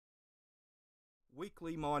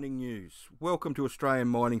Weekly mining news. Welcome to Australian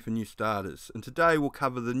Mining for New Starters, and today we'll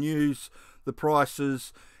cover the news, the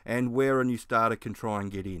prices, and where a new starter can try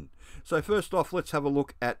and get in. So first off, let's have a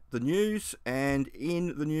look at the news, and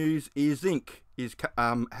in the news is zinc is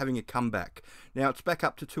having a comeback. Now it's back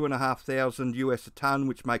up to 2,500 US a tonne,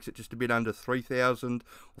 which makes it just a bit under 3,000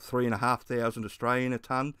 or 3,500 Australian a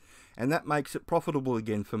tonne, and that makes it profitable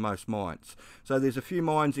again for most mines. So there's a few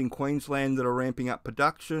mines in Queensland that are ramping up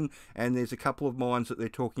production, and there's a couple of mines that they're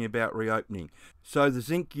talking about reopening. So the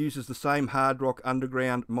zinc uses the same hard rock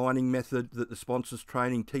underground mining method that the sponsors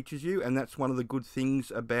training teaches you, and that's one of the good things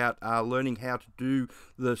about learning how to do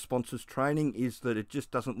the sponsors training, is that it just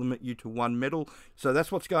doesn't limit you to one metal. So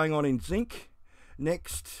that's what's going on in zinc.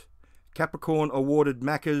 Next, Capricorn awarded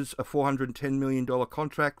Macca's a $410 million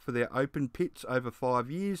contract for their open pits over 5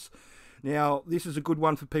 years. Now, this is a good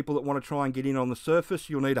one for people that want to try and get in on the surface.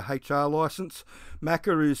 You'll need a HR license.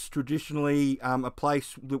 Macca is traditionally a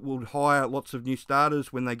place that will hire lots of new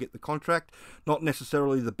starters when they get the contract. Not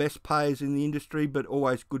necessarily the best payers in the industry, but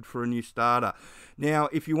always good for a new starter. Now,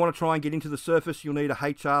 if you want to try and get into the surface, you'll need a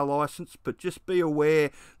HR license, but just be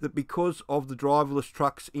aware that because of the driverless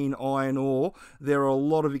trucks in iron ore, there are a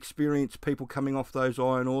lot of experienced people coming off those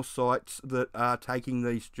iron ore sites that are taking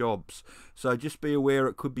these jobs. So just be aware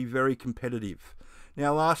it could be very competitive.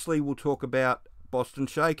 Now, lastly, we'll talk about Boston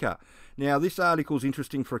Shaker. Now, this article is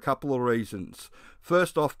interesting for a couple of reasons.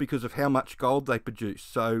 First off, because of how much gold they produce.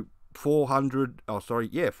 So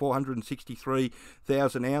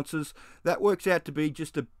 463,000 ounces. That works out to be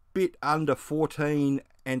just a bit under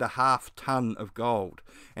 14.5 tonne of gold.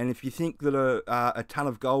 And if you think that a tonne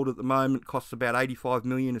of gold at the moment costs about 85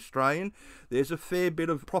 million Australian, there's a fair bit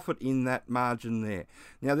of profit in that margin there.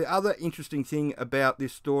 Now, the other interesting thing about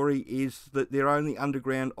this story is that they're only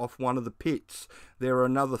underground off one of the pits. There are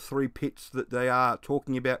another 3 pits that they are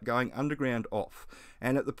talking about going underground off.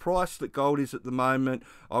 And at the price that gold is at the moment,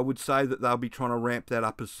 I would say that they'll be trying to ramp that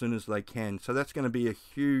up as soon as they can. So that's going to be a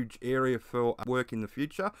huge area for work in the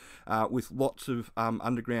future, with lots of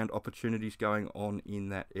underground opportunities going on in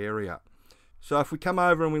that area. So if we come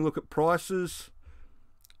over and we look at prices,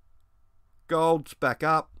 gold's back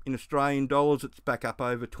up. In Australian dollars, it's back up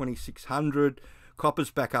over 2,600. Copper's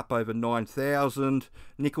back up over 9,000,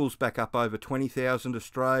 nickel's back up over 20,000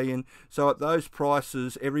 Australian. So at those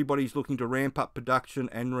prices, everybody's looking to ramp up production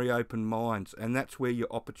and reopen mines, and that's where your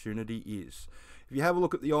opportunity is. If you have a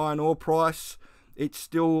look at the iron ore price, it's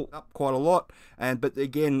still up quite a lot, but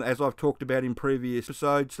again, as I've talked about in previous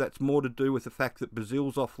episodes, that's more to do with the fact that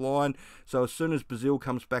Brazil's offline. So as soon as Brazil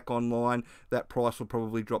comes back online, that price will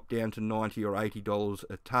probably drop down to $90 or $80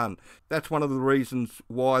 a tonne. That's one of the reasons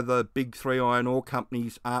why the big 3 iron ore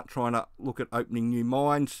companies aren't trying to look at opening new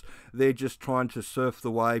mines. They're just trying to surf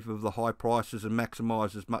the wave of the high prices and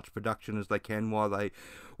maximise as much production as they can while they've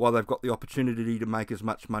got the opportunity to make as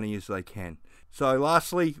much money as they can. So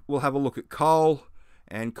lastly, we'll have a look at coal.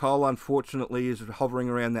 And coal, unfortunately, is hovering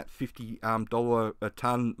around that $50 a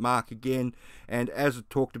tonne mark again. And as I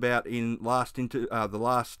talked about in the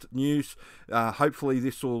last news, hopefully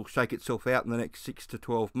this will shake itself out in the next 6 to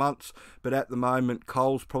 12 months. But at the moment,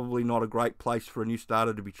 coal's probably not a great place for a new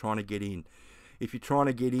starter to be trying to get in. If you're trying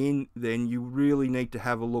to get in, then you really need to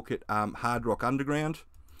have a look at hard rock underground.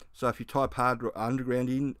 So if you type hard rock underground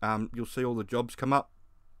in, you'll see all the jobs come up.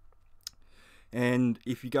 And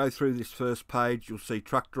if you go through this first page, you'll see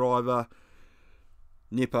truck driver,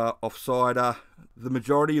 nipper, offsider. The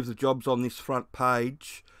majority of the jobs on this front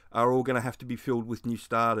page are all going to have to be filled with new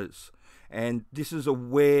starters. And this is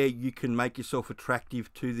where you can make yourself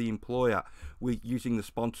attractive to the employer with using the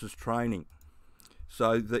sponsors training.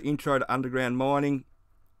 So the intro to underground mining,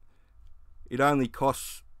 it only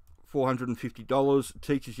costs $450. It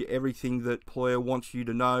teaches you everything that employer wants you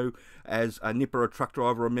to know as a nipper, a truck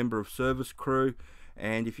driver, a member of service crew.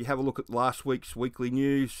 And if you have a look at last week's weekly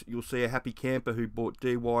news, you'll see a happy camper who bought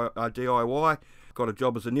DIY, got a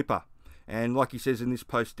job as a nipper. And like he says in this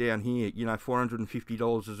post down here, you know,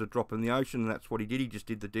 $450 is a drop in the ocean, and that's what he did. He just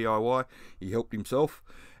did the DIY. He helped himself.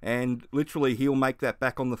 And literally, he'll make that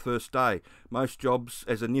back on the first day. Most jobs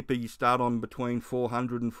as a nipper, you start on between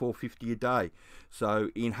 $400 and $450 a day.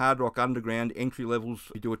 So in Hard Rock Underground, entry levels,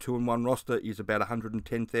 you do a 2-in-1 roster, is about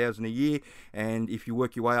 $110,000 a year. And if you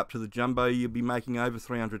work your way up to the jumbo, you'll be making over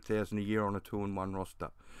 $300,000 a year on a 2-in-1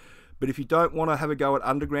 roster. But if you don't want to have a go at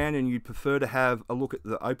underground and you'd prefer to have a look at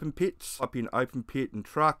the open pits, type in open pit and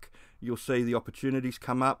truck, you'll see the opportunities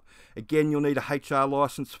come up. Again, you'll need a HR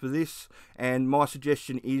license for this, and my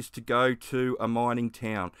suggestion is to go to a mining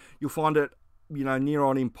town. You'll find it near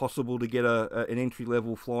on impossible to get an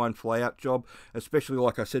entry-level fly-in, fly-out job, especially,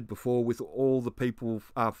 like I said before, with all the people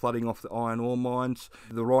flooding off the iron ore mines.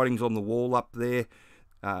 The writing's on the wall up there.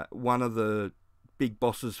 One of the big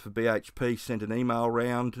bosses for BHP sent an email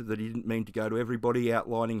round that he didn't mean to go to everybody,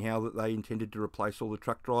 outlining how that they intended to replace all the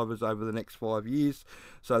truck drivers over the next 5 years.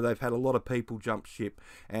 So they've had a lot of people jump ship,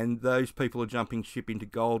 and those people are jumping ship into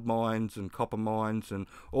gold mines and copper mines and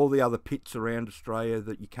all the other pits around Australia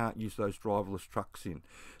that you can't use those driverless trucks in.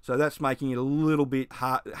 So that's making it a little bit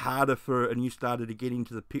harder for a new starter to get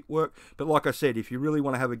into the pit work. But like I said, if you really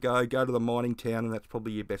want to have a go to the mining town, and that's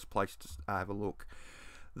probably your best place to have a look.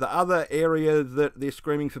 The other area that they're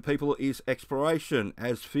screaming for people is exploration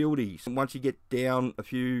as fieldies. And once you get down a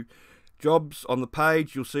few jobs on the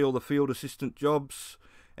page, you'll see all the field assistant jobs,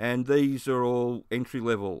 and these are all entry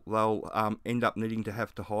level. They'll end up needing to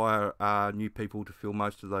have to hire new people to fill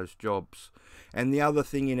most of those jobs. And the other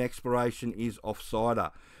thing in exploration is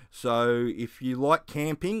off-sider. So if you like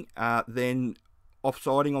camping, then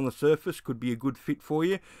off-siding on the surface could be a good fit for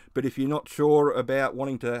you. But if you're not sure about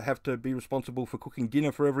wanting to have to be responsible for cooking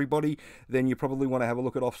dinner for everybody, then you probably want to have a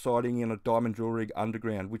look at off-siding in a diamond drill rig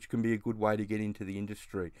underground, which can be a good way to get into the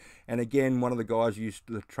industry. And again, one of the guys used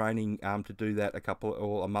the training to do that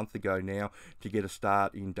a month ago now, to get a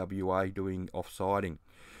start in WA doing off-siding.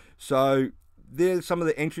 So there's some of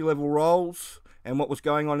the entry-level roles and what was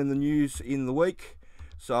going on in the news in the week.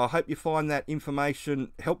 So I hope you find that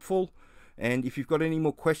information helpful. And if you've got any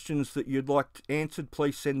more questions that you'd like answered,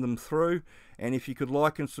 please send them through. And if you could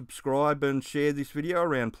like and subscribe and share this video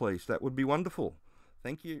around, please, that would be wonderful.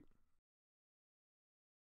 Thank you.